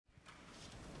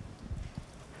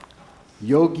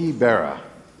Yogi Berra,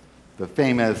 the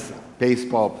famous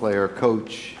baseball player,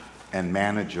 coach, and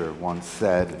manager, once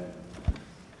said,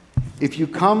 "If you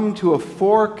come to a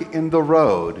fork in the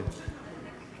road,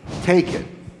 take it."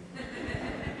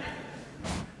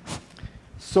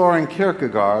 Soren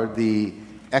Kierkegaard, the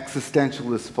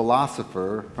existentialist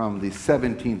philosopher from the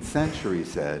 17th century,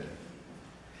 said,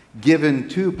 "Given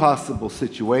two possible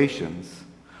situations,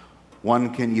 one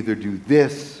can either do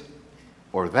this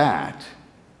or that.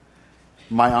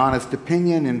 My honest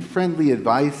opinion and friendly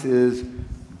advice is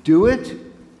do it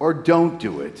or don't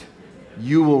do it.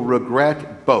 You will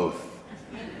regret both."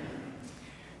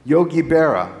 Yogi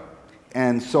Berra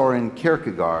and Soren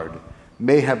Kierkegaard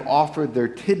may have offered their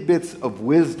tidbits of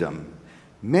wisdom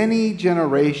many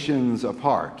generations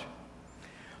apart,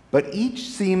 but each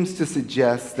seems to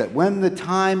suggest that when the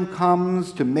time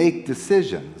comes to make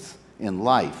decisions in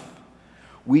life,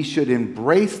 we should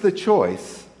embrace the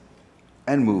choice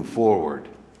and move forward.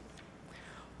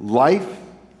 Life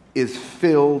is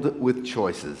filled with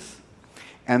choices,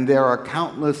 and there are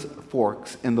countless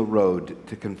forks in the road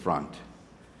to confront.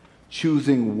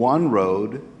 Choosing one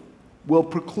road will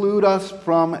preclude us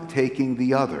from taking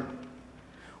the other,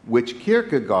 which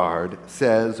Kierkegaard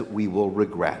says we will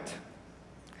regret.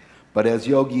 But as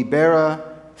Yogi Berra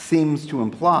seems to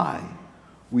imply,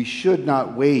 we should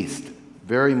not waste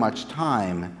very much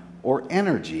time or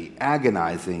energy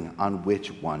agonizing on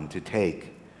which one to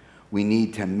take. We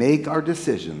need to make our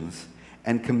decisions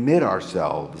and commit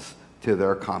ourselves to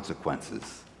their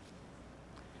consequences.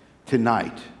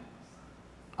 Tonight,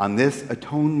 on this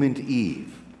Atonement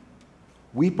Eve,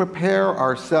 we prepare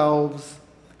ourselves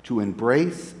to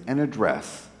embrace and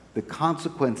address the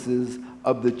consequences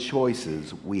of the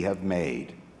choices we have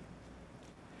made.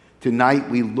 Tonight,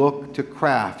 we look to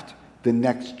craft the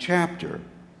next chapter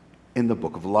in the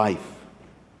book of life.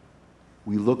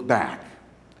 We look back.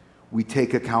 We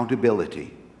take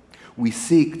accountability. We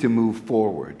seek to move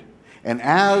forward. And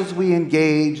as we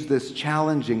engage this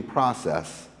challenging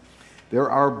process, there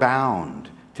are bound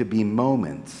to be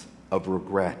moments of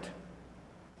regret.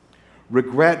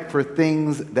 Regret for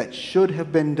things that should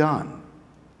have been done.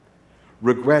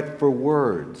 Regret for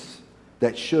words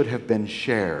that should have been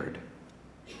shared.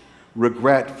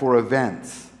 Regret for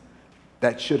events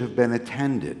that should have been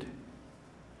attended.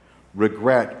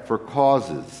 Regret for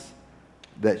causes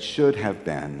that should have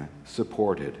been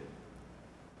supported.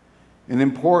 An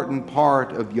important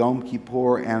part of Yom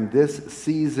Kippur and this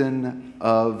season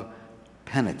of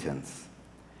penitence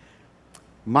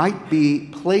might be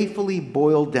playfully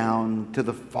boiled down to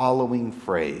the following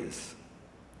phrase: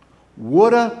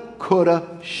 woulda,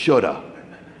 coulda, shoulda.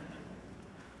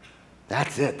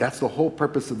 That's it. That's the whole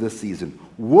purpose of this season.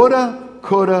 Woulda,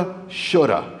 coulda,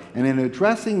 shoulda. And in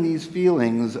addressing these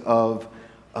feelings of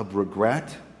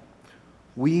regret,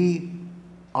 we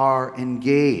are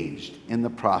engaged in the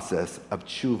process of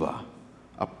tshuva,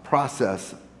 a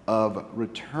process of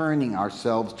returning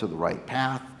ourselves to the right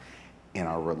path in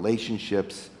our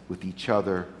relationships with each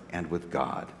other and with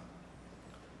God.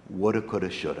 Woulda, coulda,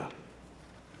 shoulda.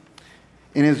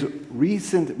 In his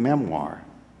recent memoir,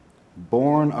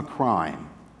 Born a Crime,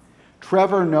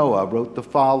 Trevor Noah wrote the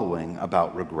following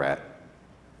about regret.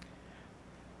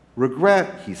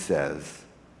 Regret, he says,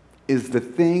 is the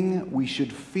thing we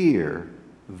should fear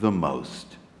the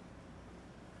most.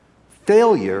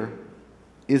 Failure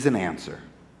is an answer.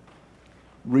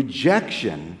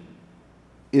 Rejection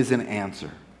is an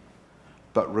answer.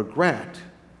 But regret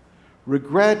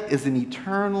is an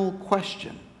eternal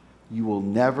question you will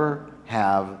never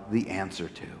have the answer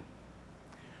to.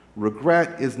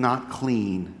 Regret is not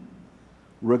clean.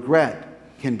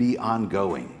 Regret can be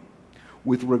ongoing.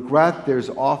 With regret, there's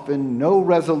often no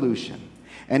resolution.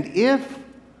 And if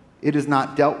it is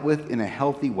not dealt with in a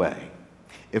healthy way,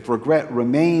 if regret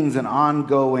remains an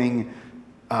ongoing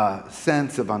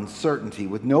sense of uncertainty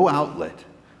with no outlet,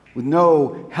 with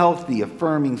no healthy,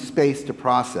 affirming space to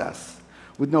process,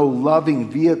 with no loving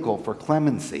vehicle for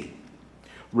clemency,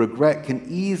 regret can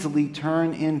easily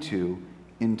turn into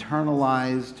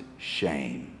internalized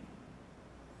shame.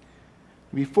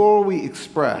 Before we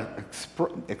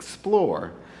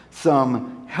explore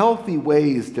some healthy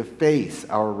ways to face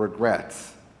our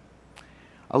regrets,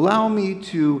 allow me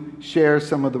to share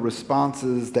some of the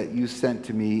responses that you sent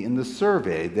to me in the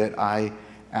survey that I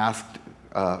asked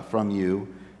from you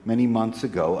many months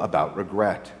ago about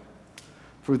regret.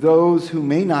 For those who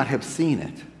may not have seen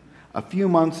it, a few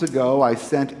months ago I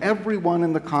sent everyone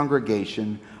in the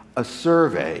congregation a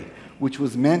survey which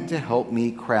was meant to help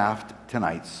me craft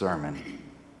tonight's sermon.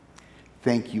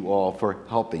 Thank you all for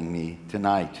helping me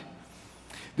tonight.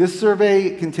 This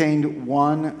survey contained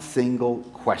one single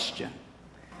question.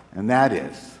 and that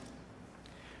is,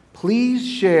 please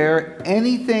share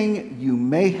anything you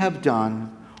may have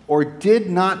done or did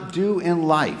not do in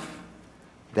life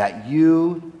that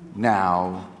you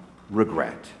now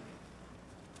regret.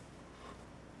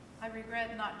 I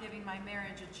regret not giving my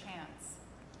marriage a chance.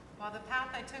 While the path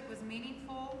I took was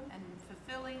meaningful and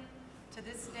fulfilling, to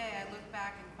this day I look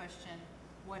back and question,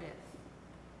 what if?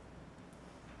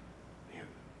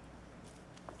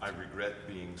 I regret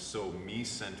being so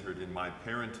me-centered in my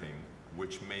parenting,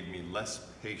 which made me less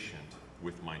patient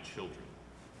with my children.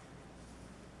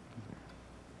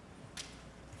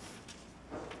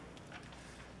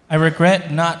 I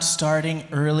regret not starting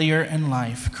earlier in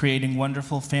life, creating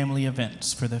wonderful family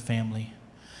events for the family.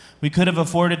 We could have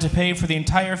afforded to pay for the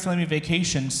entire family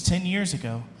vacations 10 years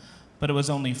ago, but it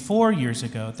was only 4 years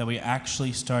ago that we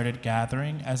actually started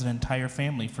gathering as an entire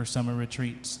family for summer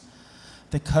retreats.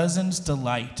 The cousins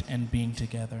delight in being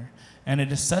together, and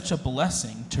it is such a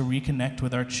blessing to reconnect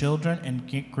with our children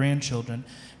and grandchildren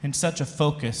in such a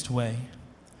focused way.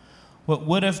 What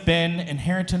would have been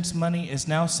inheritance money is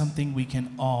now something we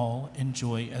can all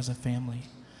enjoy as a family.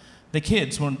 The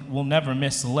kids will never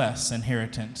miss less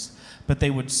inheritance, but they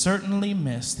would certainly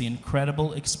miss the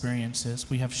incredible experiences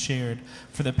we have shared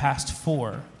for the past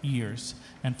 4 years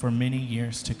and for many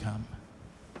years to come.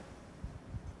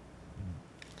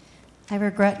 I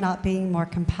regret not being more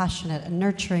compassionate and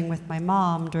nurturing with my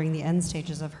mom during the end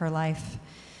stages of her life.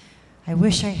 I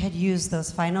wish I had used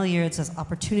those final years as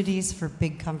opportunities for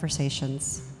big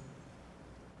conversations.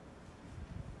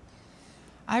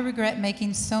 I regret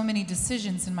making so many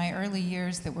decisions in my early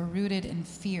years that were rooted in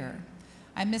fear.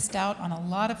 I missed out on a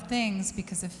lot of things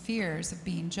because of fears of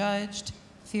being judged,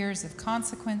 fears of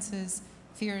consequences,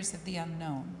 fears of the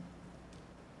unknown.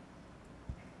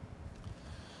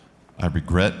 I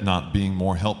regret not being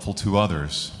more helpful to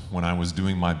others when I was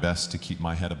doing my best to keep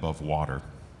my head above water.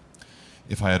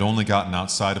 If I had only gotten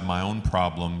outside of my own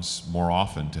problems more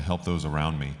often to help those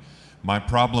around me, my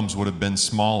problems would have been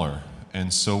smaller,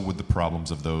 and so would the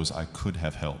problems of those I could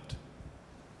have helped.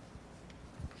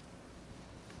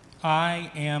 I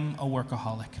am a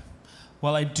workaholic.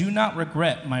 While I do not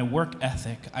regret my work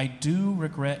ethic, I do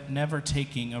regret never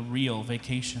taking a real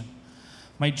vacation.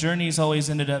 My journeys always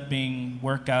ended up being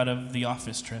work out of the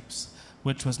office trips,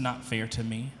 which was not fair to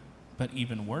me, but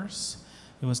even worse,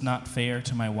 it was not fair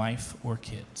to my wife or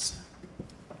kids.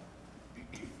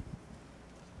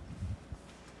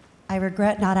 I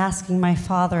regret not asking my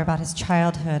father about his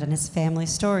childhood and his family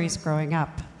stories growing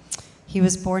up. He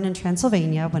was born in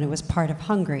Transylvania when it was part of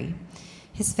Hungary.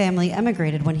 His family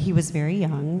emigrated when he was very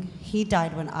young. He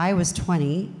died when I was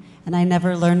 20, and I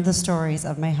never learned the stories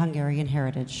of my Hungarian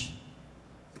heritage.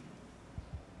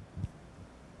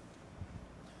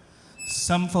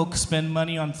 Some folks spend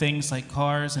money on things like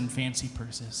cars and fancy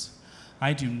purses.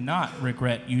 I do not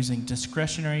regret using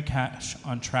discretionary cash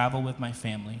on travel with my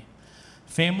family.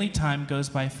 Family time goes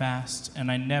by fast,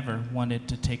 and I never wanted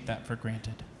to take that for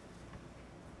granted.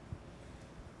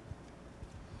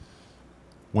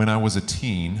 When I was a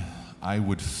teen, I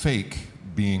would fake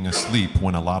being asleep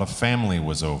when a lot of family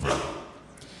was over.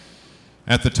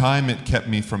 At the time, it kept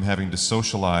me from having to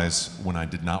socialize when I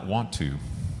did not want to.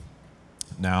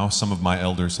 Now, some of my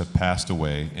elders have passed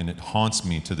away, and it haunts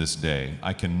me to this day.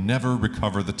 I can never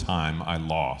recover the time I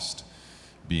lost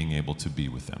being able to be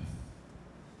with them.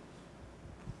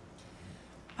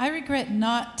 I regret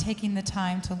not taking the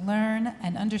time to learn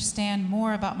and understand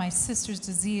more about my sister's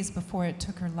disease before it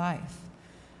took her life.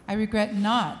 I regret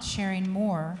not sharing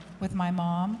more with my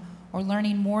mom or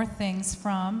learning more things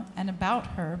from and about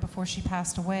her before she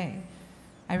passed away.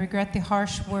 I regret the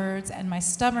harsh words and my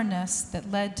stubbornness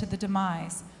that led to the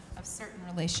demise of certain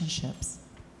relationships.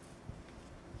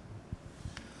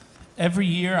 Every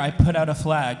year I put out a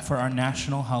flag for our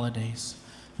national holidays,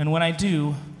 and when I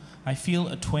do, I feel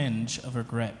a twinge of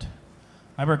regret.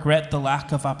 I regret the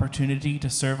lack of opportunity to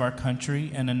serve our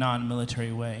country in a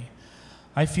non-military way.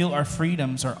 I feel our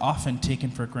freedoms are often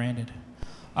taken for granted.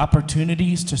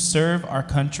 Opportunities to serve our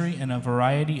country in a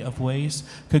variety of ways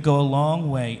could go a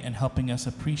long way in helping us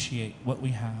appreciate what we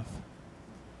have.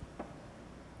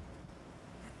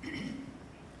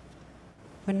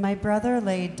 When my brother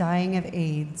lay dying of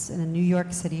AIDS in a New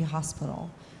York City hospital,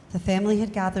 the family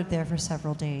had gathered there for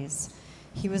several days.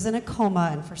 He was in a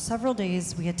coma, and for several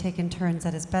days we had taken turns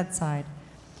at his bedside.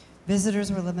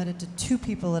 Visitors were limited to 2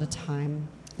 people at a time.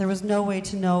 There was no way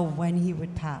to know when he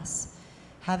would pass.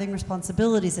 Having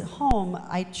responsibilities at home,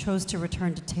 I chose to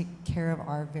return to take care of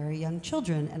our very young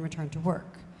children and return to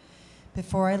work.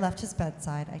 Before I left his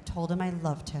bedside, I told him I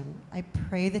loved him. I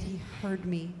pray that he heard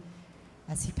me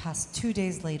as he passed 2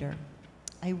 days later.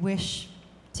 I wish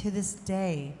to this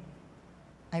day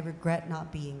I regret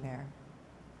not being there.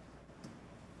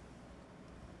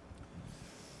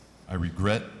 I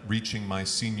regret reaching my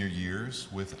senior years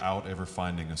without ever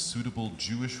finding a suitable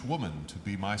Jewish woman to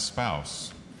be my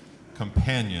spouse,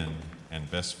 companion, and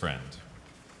best friend.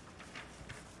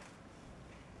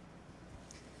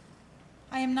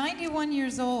 I am 91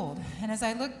 years old, and as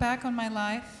I look back on my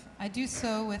life, I do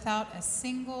so without a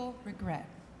single regret.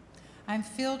 I'm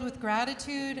filled with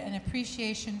gratitude and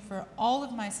appreciation for all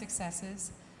of my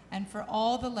successes and for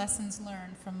all the lessons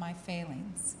learned from my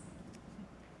failings.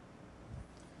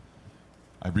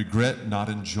 I regret not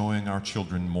enjoying our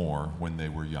children more when they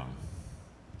were young.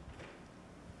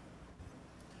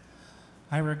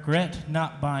 I regret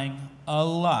not buying a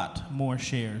lot more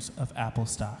shares of Apple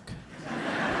stock.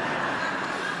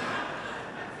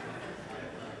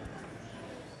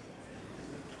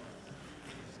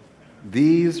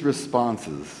 These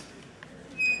responses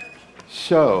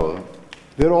show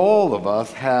that all of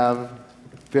us have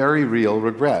very real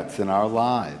regrets in our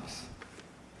lives.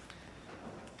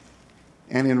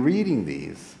 And in reading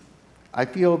these, I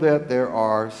feel that there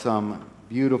are some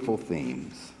beautiful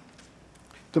themes.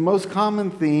 The most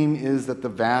common theme is that the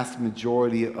vast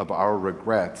majority of our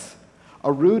regrets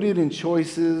are rooted in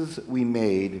choices we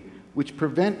made which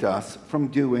prevent us from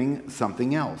doing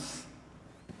something else.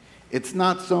 It's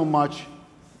not so much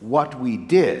what we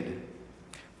did,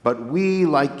 but we,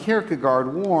 like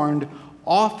Kierkegaard warned,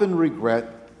 often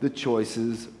regret the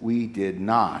choices we did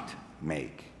not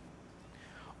make.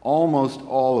 Almost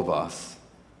all of us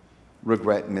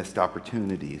regret missed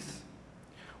opportunities.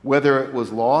 Whether it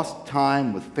was lost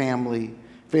time with family,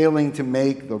 failing to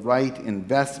make the right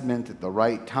investment at the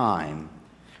right time,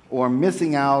 or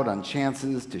missing out on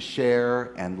chances to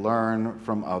share and learn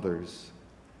from others.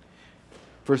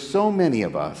 For so many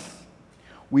of us,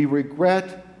 we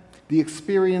regret the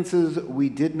experiences we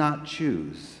did not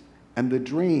choose and the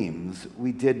dreams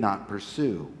we did not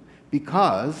pursue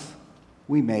because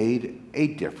we made a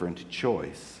different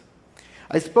choice.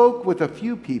 I spoke with a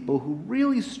few people who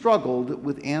really struggled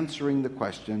with answering the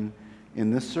question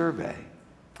in this survey.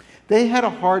 They had a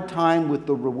hard time with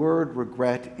the word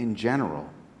regret in general.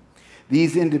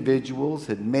 These individuals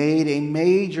had made a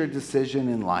major decision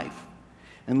in life,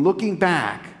 and looking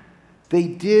back, they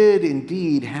did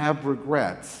indeed have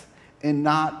regrets in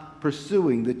not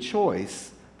pursuing the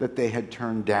choice that they had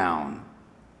turned down.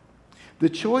 The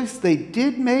choice they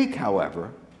did make,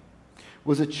 however,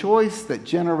 was a choice that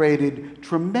generated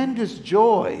tremendous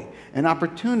joy and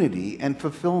opportunity and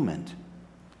fulfillment.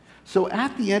 So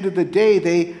at the end of the day,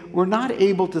 they were not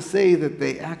able to say that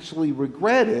they actually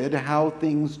regretted how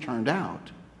things turned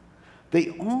out.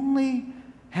 They only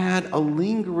had a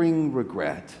lingering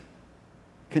regret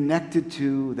connected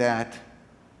to that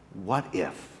what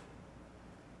if.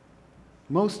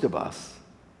 Most of us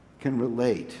can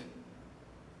relate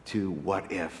to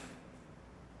what if.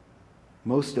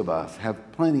 Most of us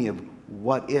have plenty of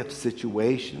what if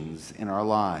situations in our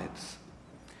lives.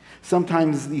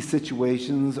 Sometimes these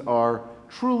situations are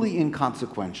truly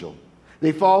inconsequential.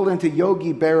 They fall into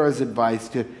Yogi Berra's advice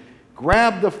to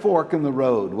grab the fork in the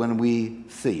road when we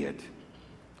see it.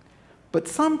 But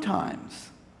sometimes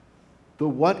the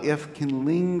what if can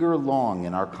linger long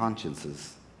in our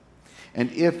consciences.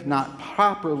 And if not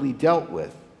properly dealt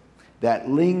with, that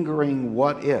lingering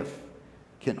what if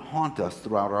can haunt us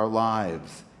throughout our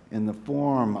lives in the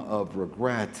form of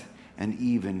regret and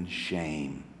even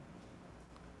shame.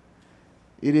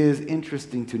 It is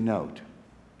interesting to note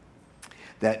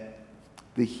that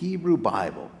the Hebrew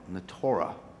Bible and the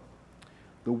Torah,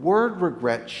 the word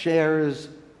regret shares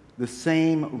the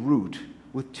same root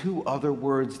with two other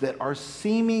words that are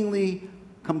seemingly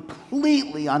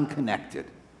completely unconnected.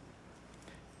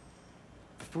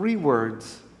 The three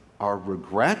words are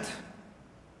regret,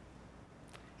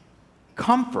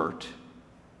 comfort,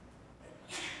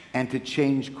 and to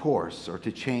change course or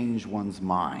to change one's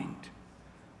mind.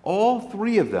 All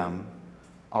three of them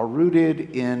are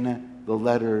rooted in the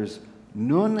letters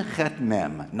Nun Chet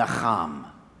Mem, Nacham.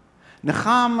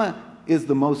 Nacham is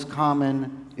most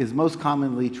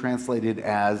commonly translated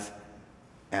as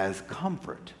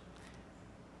comfort.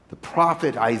 The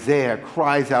prophet Isaiah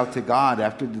cries out to God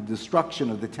after the destruction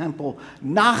of the temple,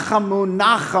 Nachamu,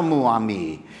 Nachamu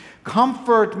Ami.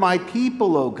 Comfort my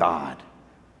people, O God.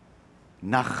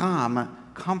 Nacham,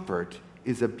 comfort,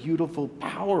 is a beautiful,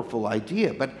 powerful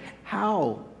idea, but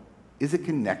how is it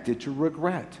connected to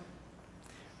regret?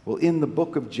 Well, in the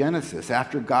book of Genesis,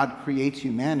 after God creates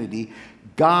humanity,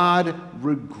 God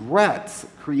regrets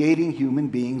creating human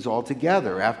beings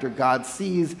altogether after God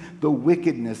sees the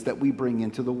wickedness that we bring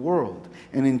into the world.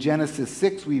 And in Genesis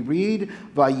 6 we read,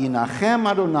 Vayinachem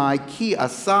Adonai ki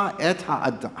asa et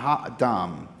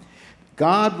ha'adam.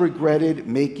 God regretted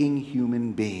making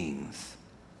human beings.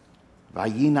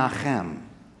 Vayinachem,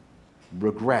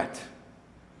 regret.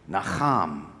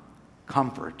 Nacham,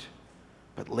 comfort.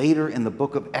 But later in the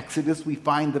book of Exodus, we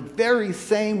find the very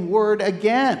same word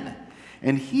again.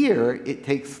 And here it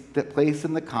takes place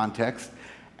in the context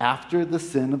after the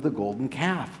sin of the golden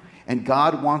calf. And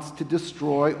God wants to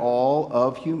destroy all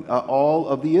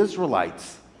of the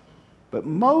Israelites. But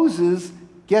Moses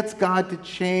gets God to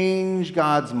change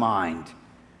God's mind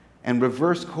and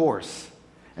reverse course.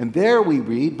 And there we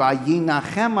read,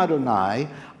 Vayinachem Adonai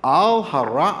al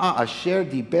hara'a asher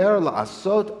diber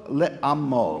la'asot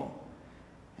le'amo.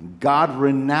 God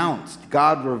renounced,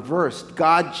 God reversed,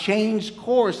 God changed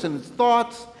course in his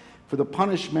thoughts for the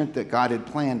punishment that God had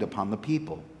planned upon the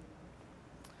people.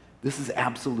 This is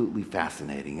absolutely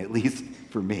fascinating, at least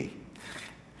for me.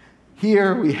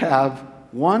 Here we have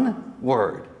one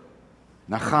word,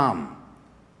 nacham,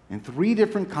 in three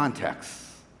different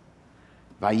contexts.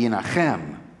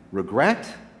 Vayinachem,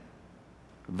 regret.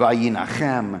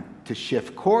 Vayinachem, to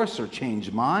shift course or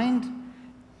change mind.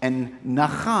 And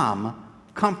nacham,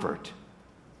 comfort.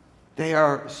 They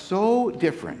are so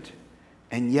different,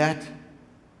 and yet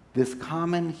this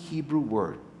common Hebrew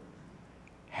word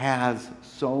has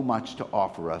so much to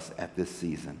offer us at this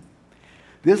season.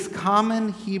 This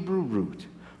common Hebrew root,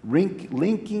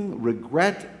 linking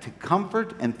regret to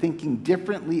comfort and thinking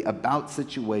differently about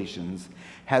situations,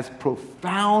 has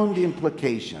profound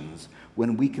implications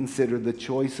when we consider the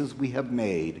choices we have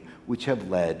made which have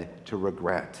led to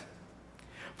regret.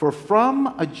 For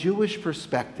from a Jewish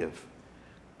perspective,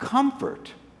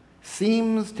 comfort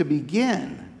seems to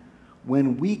begin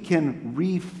when we can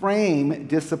reframe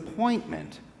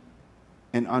disappointment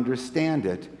and understand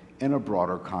it in a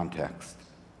broader context.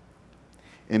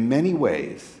 In many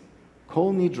ways,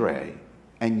 Kol Nidre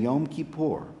and Yom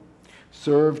Kippur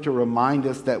serve to remind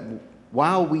us that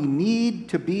while we need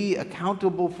to be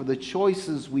accountable for the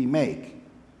choices we make,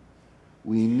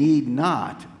 we need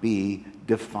not be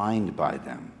defined by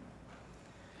them.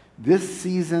 This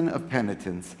season of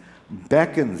penitence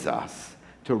beckons us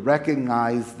to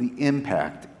recognize the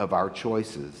impact of our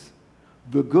choices,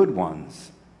 the good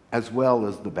ones as well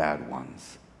as the bad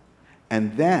ones,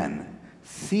 and then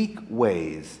seek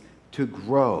ways to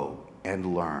grow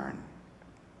and learn.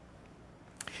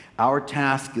 Our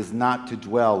task is not to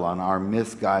dwell on our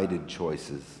misguided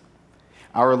choices.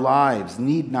 Our lives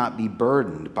need not be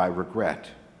burdened by regret.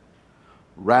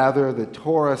 Rather, the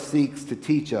Torah seeks to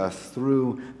teach us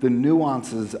through the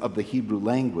nuances of the Hebrew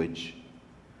language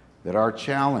that our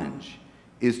challenge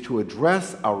is to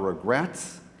address our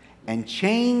regrets and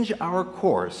change our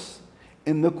course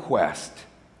in the quest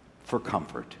for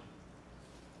comfort.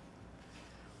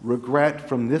 Regret,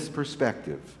 from this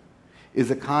perspective,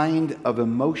 is a kind of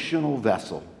emotional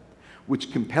vessel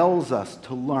which compels us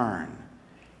to learn,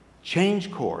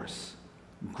 change course,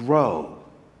 grow,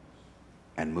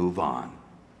 and move on.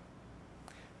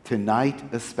 Tonight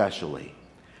especially,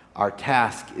 our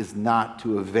task is not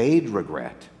to evade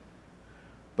regret,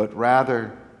 but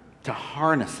rather to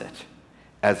harness it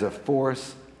as a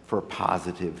force for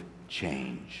positive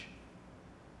change.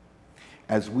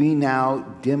 As we now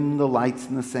dim the lights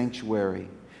in the sanctuary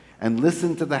and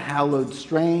listen to the hallowed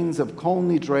strains of Kol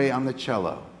Nidre on the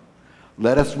cello,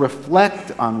 let us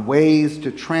reflect on ways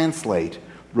to translate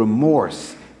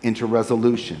remorse into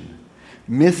resolution,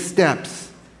 missteps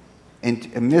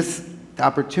and missed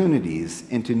opportunities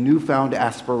into newfound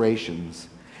aspirations,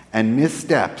 and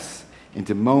missteps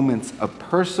into moments of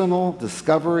personal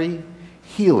discovery,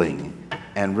 healing,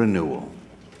 and renewal.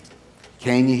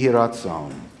 Ken Yehi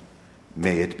Ratzon,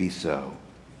 may it be so.